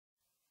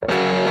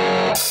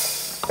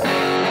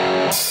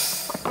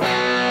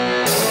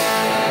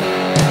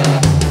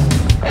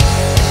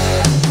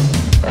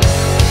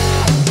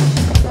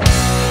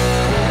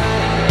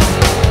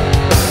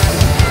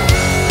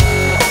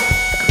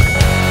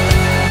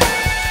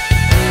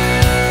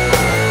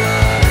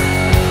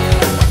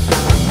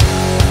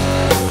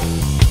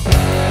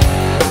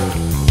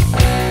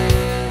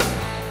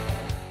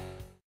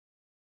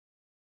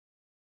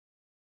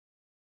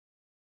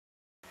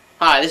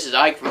Hi, this is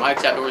Ike from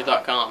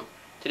IkesOutdoors.com.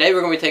 Today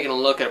we're going to be taking a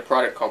look at a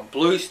product called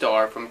Blue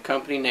Star from a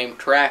company named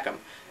Trackem.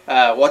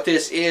 What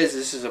this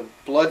is a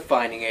blood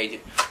finding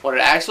agent. What it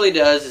actually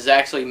does is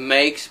actually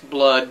makes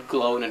blood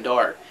glow in the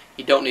dark.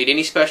 You don't need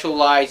any special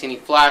lights, any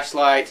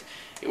flashlights.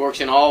 It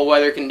works in all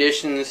weather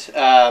conditions.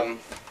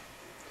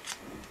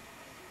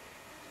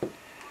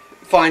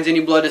 Finds any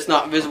blood that's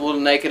not visible to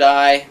the naked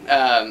eye.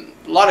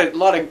 A lot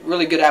of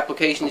really good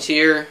applications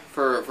here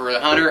for the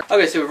hunter.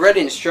 Okay, so we've read the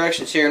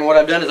instructions here, and what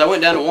I've done is I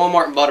went down to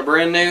Walmart and bought a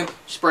brand new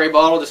spray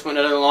bottle. Just went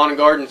to the lawn and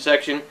garden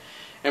section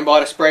and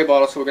bought a spray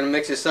bottle, so we're going to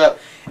mix this up.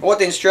 And what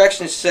the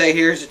instructions say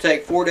here is to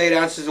take 4 to 8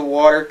 ounces of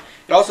water.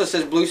 It also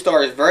says Blue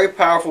Star is very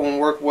powerful and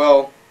work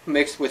well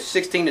mixed with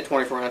 16 to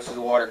 24 ounces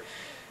of water.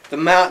 The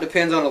amount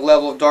depends on the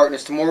level of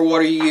darkness. The more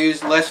water you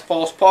use, less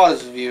false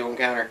positives you'll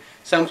encounter.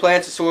 Some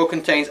plants and soil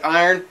contains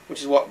iron,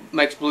 which is what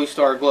makes Blue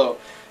Star glow.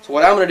 So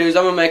what I'm going to do is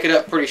I'm going to make it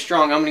up pretty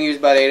strong. I'm going to use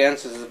about 8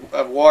 ounces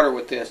of water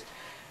with this.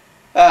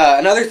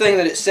 Another thing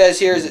that it says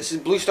here is it says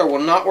Blue Star will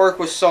not work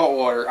with salt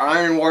water.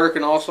 Iron and water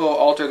can also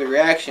alter the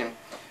reaction.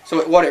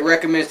 So what it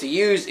recommends to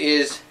use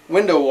is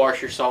window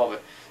washer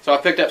solvent. So I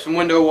picked up some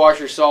window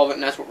washer solvent,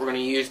 and that's what we're going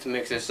to use to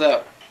mix this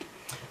up.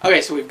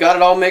 Okay, so we've got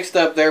it all mixed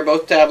up there.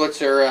 Both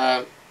tablets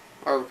are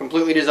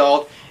completely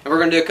dissolved, and we're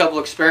going to do a couple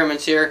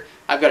experiments here.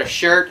 I've got a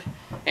shirt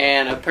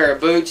and a pair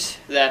of boots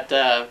that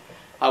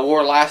I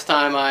wore last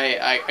time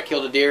I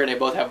killed a deer, and they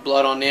both have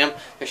blood on them.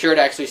 The shirt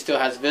actually still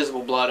has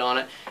visible blood on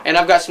it. And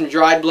I've got some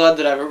dried blood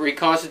that I've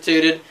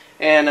reconstituted,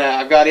 and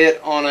I've got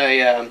it on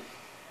a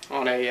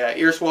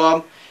ear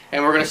swab,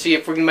 and we're going to see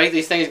if we can make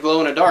these things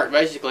glow in the dark,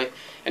 basically.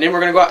 And then we're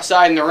going to go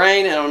outside in the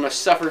rain, and I'm going to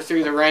suffer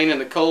through the rain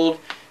and the cold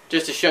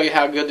just to show you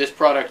how good this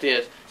product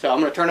is. So I'm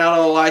going to turn out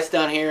all the lights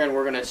down here, and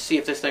we're going to see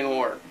if this thing will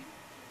work.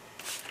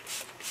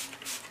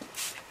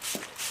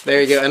 There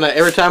you go, and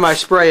every time I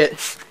spray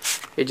it,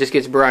 it just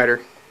gets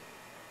brighter.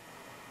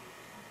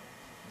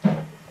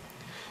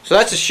 So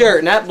that's a shirt,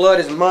 and that blood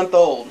is a month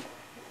old.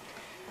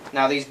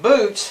 Now these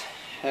boots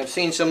have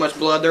seen so much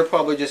blood, they're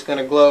probably just going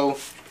to glow.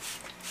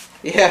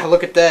 Yeah,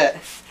 look at that.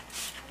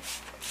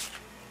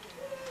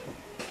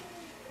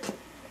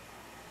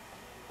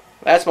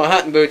 That's my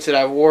hunting boots that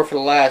I wore for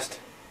the last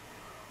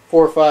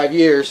 4 or 5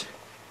 years.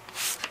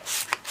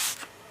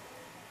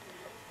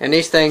 And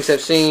these things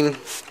have seen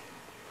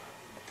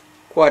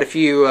quite a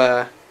few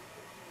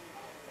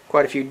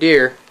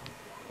deer.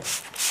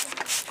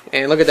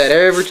 And look at that,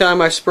 every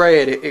time I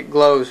spray it, it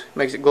glows,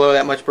 makes it glow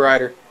that much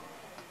brighter.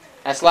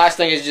 This last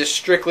thing is just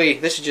strictly,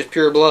 this is just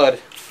pure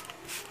blood.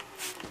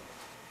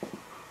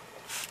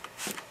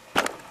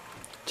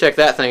 Check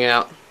that thing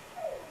out.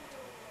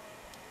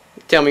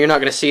 Tell me you're not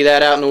going to see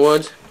that out in the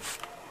woods?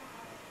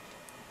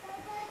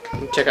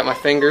 Check out my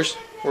fingers,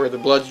 where the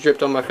blood's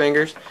dripped on my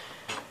fingers.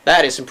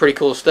 That is some pretty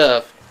cool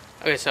stuff.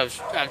 Okay, so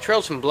I've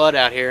trailed some blood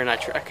out here, and I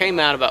came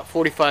out about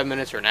 45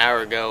 minutes or an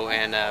hour ago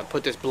and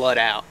put this blood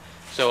out.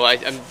 So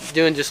I'm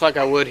doing just like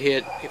I would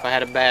hit if I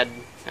had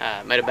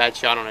made a bad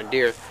shot on a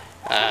deer.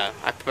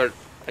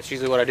 That's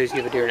usually what I do, is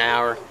give a deer an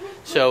hour.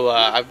 So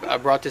I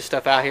brought this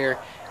stuff out here,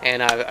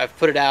 and I've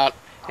put it out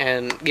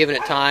and given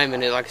it time,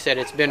 and like I said,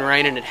 it's been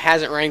raining. It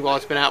hasn't rained while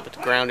it's been out, but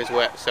the ground is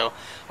wet. So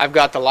I've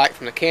got the light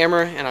from the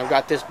camera, and I've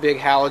got this big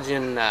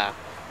halogen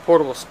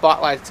portable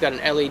spotlight. It's got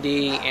an LED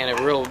and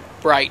a real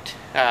bright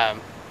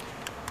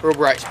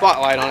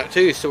spotlight on it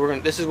too. So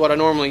this is what I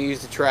normally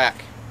use to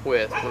track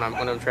with when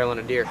I'm trailing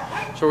a deer.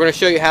 So we're going to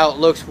show you how it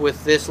looks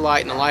with this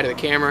light and the light of the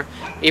camera,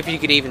 if you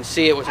could even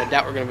see it, which I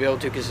doubt we're going to be able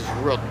to because it's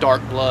real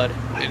dark blood.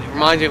 It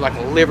reminds me of like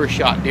a liver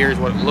shot deer is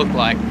what it looked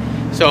like.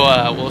 So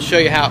we'll show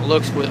you how it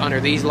looks under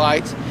these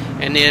lights,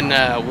 and then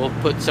we'll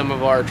put some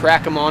of our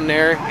Trackem on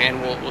there,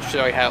 and we'll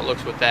show you how it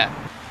looks with that.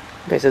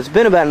 Okay, so it's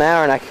been about an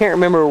hour, and I can't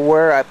remember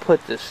where I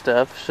put this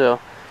stuff, so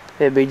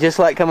it'd be just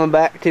like coming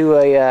back to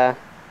a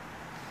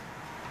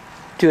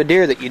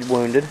deer that you'd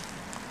wounded.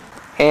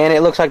 And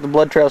it looks like the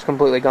blood trail's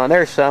completely gone.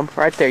 There's some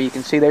right there. You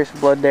can see there's some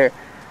blood there.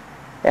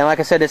 And like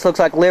I said, this looks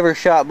like liver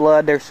shot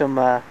blood. There's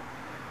some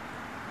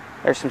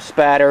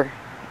spatter.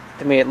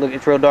 To me,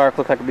 it's real dark.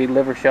 Looks like it'd be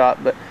liver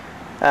shot, but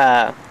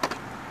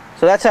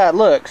so that's how it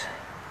looks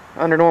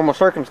under normal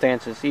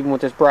circumstances, even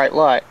with this bright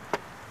light.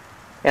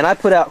 And I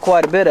put out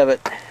quite a bit of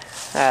it.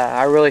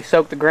 I really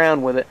soaked the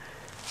ground with it.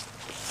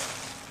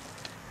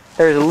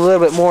 There's a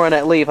little bit more on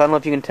that leaf. I don't know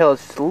if you can tell.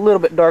 It's just a little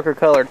bit darker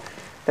colored.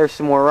 There's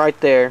some more right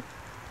there.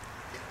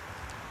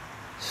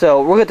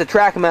 So we'll get the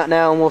Trackem out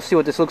now, and we'll see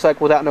what this looks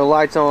like without no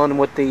lights on and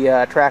with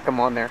the Trackem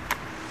on there.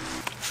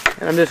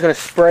 And I'm just going to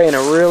spray in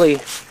a really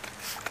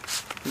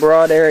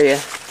broad area.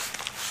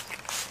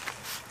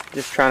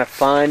 Just trying to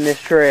find this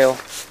trail.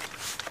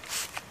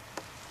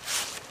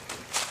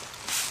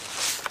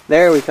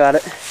 There, we got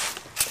it.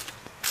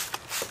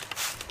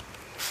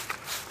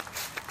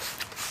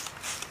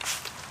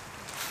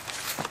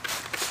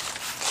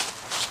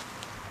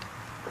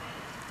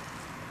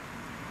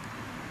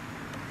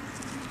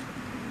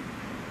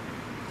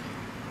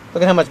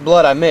 Look at how much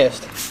blood I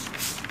missed.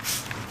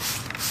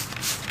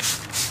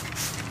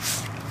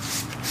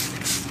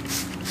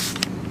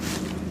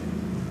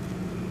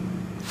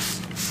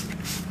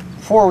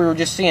 before we were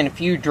just seeing a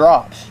few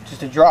drops,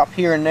 just a drop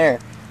here and there.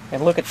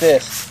 And look at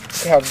this,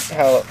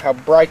 look how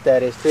bright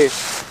that is too.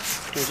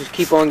 We'll just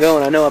keep on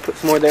going. I know I put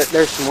some more there.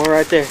 There's some more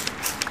right there.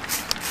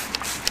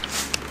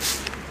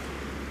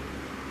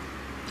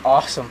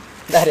 Awesome.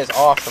 That is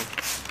awesome.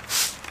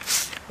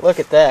 Look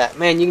at that.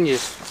 Man, you can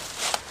just...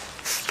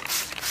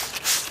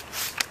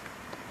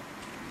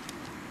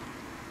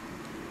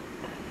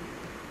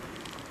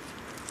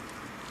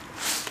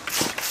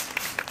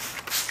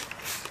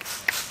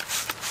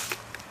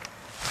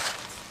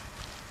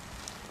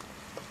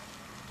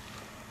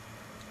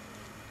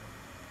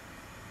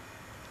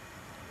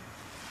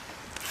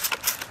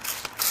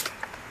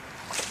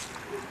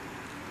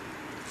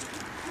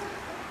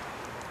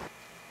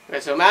 Okay,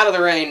 so I'm out of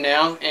the rain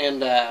now,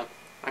 and I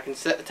can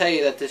tell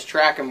you that this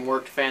Trackem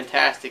worked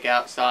fantastic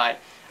outside.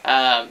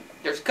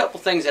 There's a couple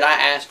things that I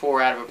ask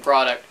for out of a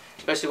product,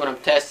 especially when I'm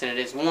testing it.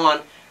 Is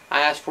one,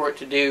 I ask for it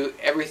to do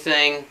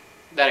everything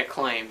that it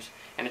claims,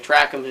 and the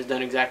Trackem has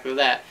done exactly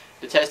that.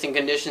 The testing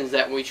conditions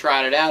that we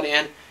tried it out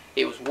in,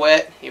 it was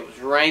wet, it was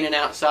raining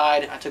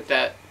outside. I took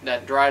that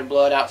dried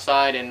blood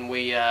outside, and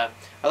I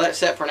let it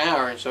set for an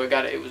hour, and so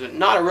it was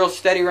not a real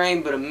steady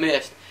rain, but a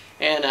mist.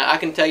 And I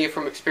can tell you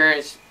from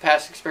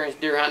past experience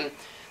deer hunting,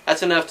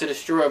 that's enough to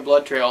destroy a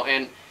blood trail.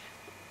 And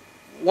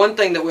one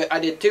thing that I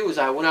did too was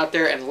I went out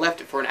there and left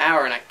it for an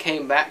hour, and I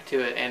came back to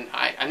it, and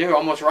I knew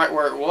almost right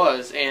where it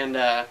was. And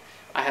I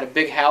had a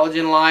big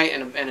halogen light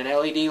and an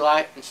LED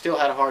light, and still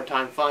had a hard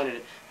time finding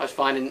it. I was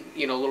finding,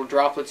 you know, little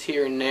droplets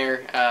here and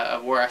there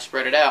of where I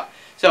spread it out.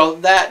 So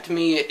that to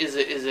me is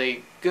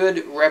a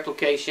good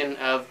replication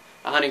of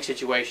a hunting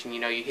situation. You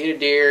know, you hit a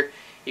deer,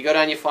 you go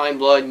down, you find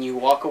blood, and you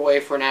walk away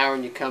for an hour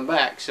and you come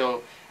back.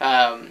 So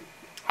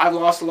I've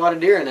lost a lot of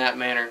deer in that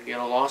manner. You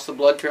know, lost the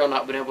blood trail,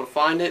 not been able to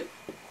find it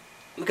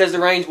because the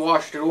rain's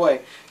washed it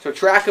away. So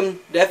Trackem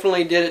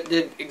definitely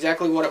did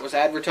exactly what it was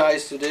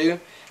advertised to do.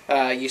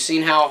 You've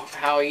seen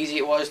how easy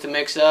it was to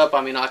mix up. I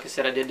mean, like I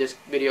said, I did this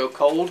video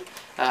cold.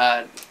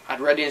 I'd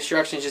read the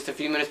instructions just a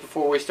few minutes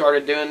before we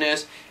started doing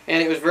this,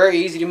 and it was very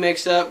easy to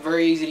mix up,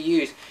 very easy to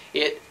use.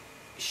 It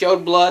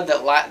showed blood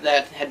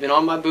that had been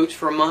on my boots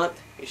for a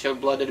month. It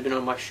showed blood that had been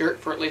on my shirt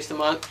for at least a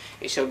month.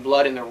 It showed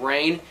blood in the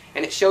rain,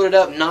 and it showed it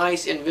up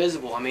nice and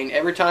visible. I mean,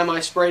 every time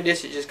I sprayed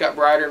this, it just got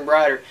brighter and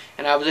brighter,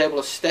 and I was able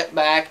to step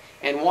back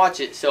and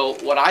watch it. So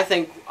what I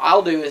think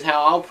I'll do is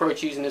how I'll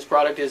approach using this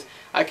product is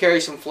I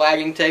carry some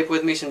flagging tape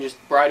with me, some just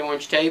bright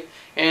orange tape,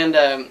 and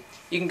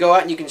you can go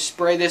out and you can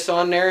spray this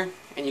on there,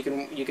 and you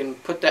can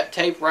put that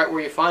tape right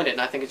where you find it,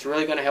 and I think it's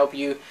really going to help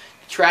you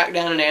track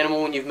down an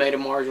animal when you've made a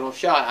marginal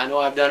shot. I know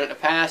I've done it in the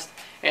past,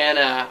 and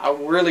I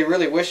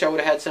really wish I would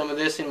have had some of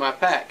this in my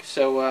pack.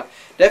 So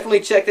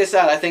definitely check this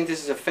out. I think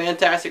this is a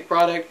fantastic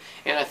product,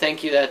 and I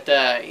thank you that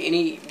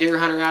any deer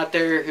hunter out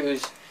there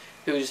who's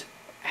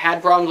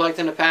had problems like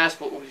this in the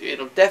past,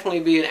 it'll definitely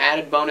be an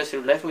added bonus.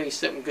 It'll definitely be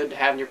something good to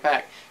have in your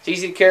pack. It's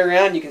easy to carry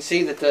around. You can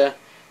see that the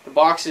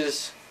box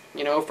is,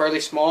 you know, fairly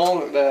small.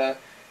 The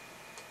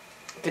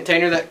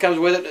container that comes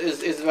with it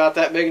is about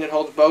that big, and it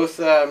holds both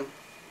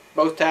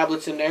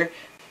tablets in there.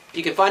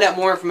 You can find out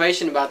more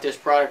information about this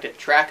product at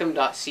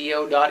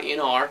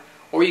trackem.co.nr,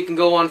 or you can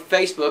go on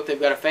Facebook. They've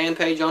got a fan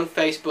page on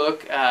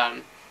Facebook.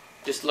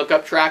 Just look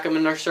up Trackem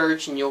in their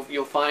search, and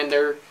you'll find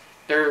their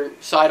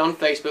site on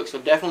Facebook. So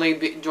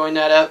definitely join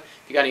that up.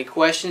 If you got any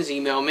questions,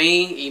 email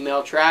me,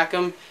 email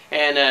Trackem,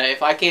 and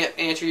if I can't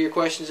answer your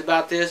questions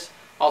about this,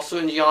 I'll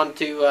send you on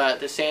to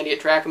Sandy at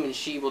Trackem, and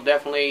she will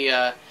definitely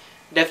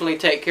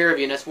take care of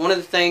you. And that's one of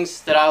the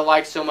things that I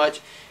like so much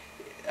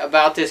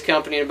about this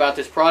company and about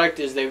this product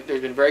is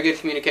there's been very good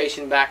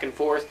communication back and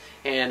forth,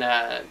 and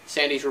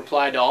Sandy's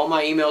replied to all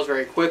my emails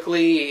very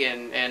quickly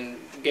and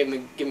gave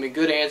me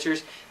good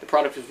answers. The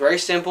product was very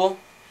simple.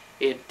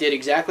 It did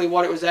exactly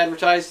what it was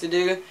advertised to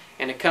do,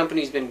 and the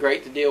company's been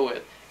great to deal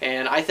with.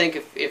 And I think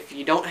if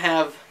you don't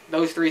have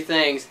those three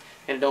things,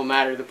 then it don't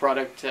matter. The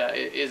product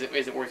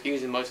isn't worth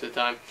using most of the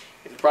time.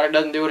 If the product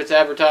doesn't do what it's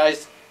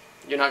advertised,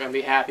 you're not going to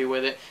be happy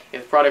with it.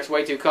 If the product's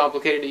way too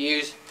complicated to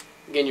use,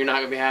 again, you're not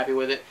going to be happy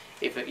with it.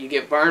 If you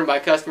get burned by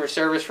customer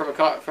service from a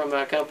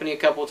company a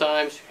couple of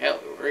times,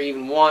 or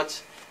even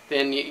once,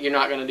 then you're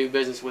not going to do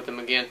business with them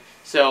again.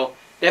 So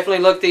definitely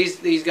look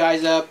these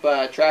guys up,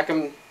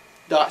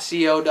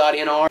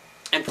 trackem.co.nr.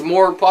 And for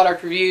more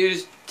product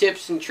reviews,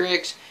 tips, and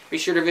tricks, be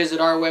sure to visit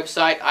our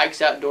website,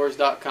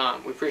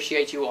 ikesoutdoors.com. We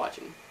appreciate you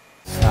watching.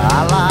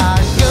 I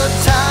like good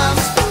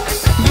times,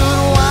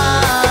 good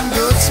wine,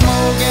 good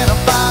smoke, and a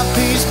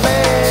 5-piece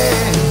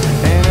bed.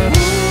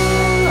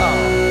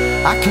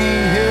 And I can't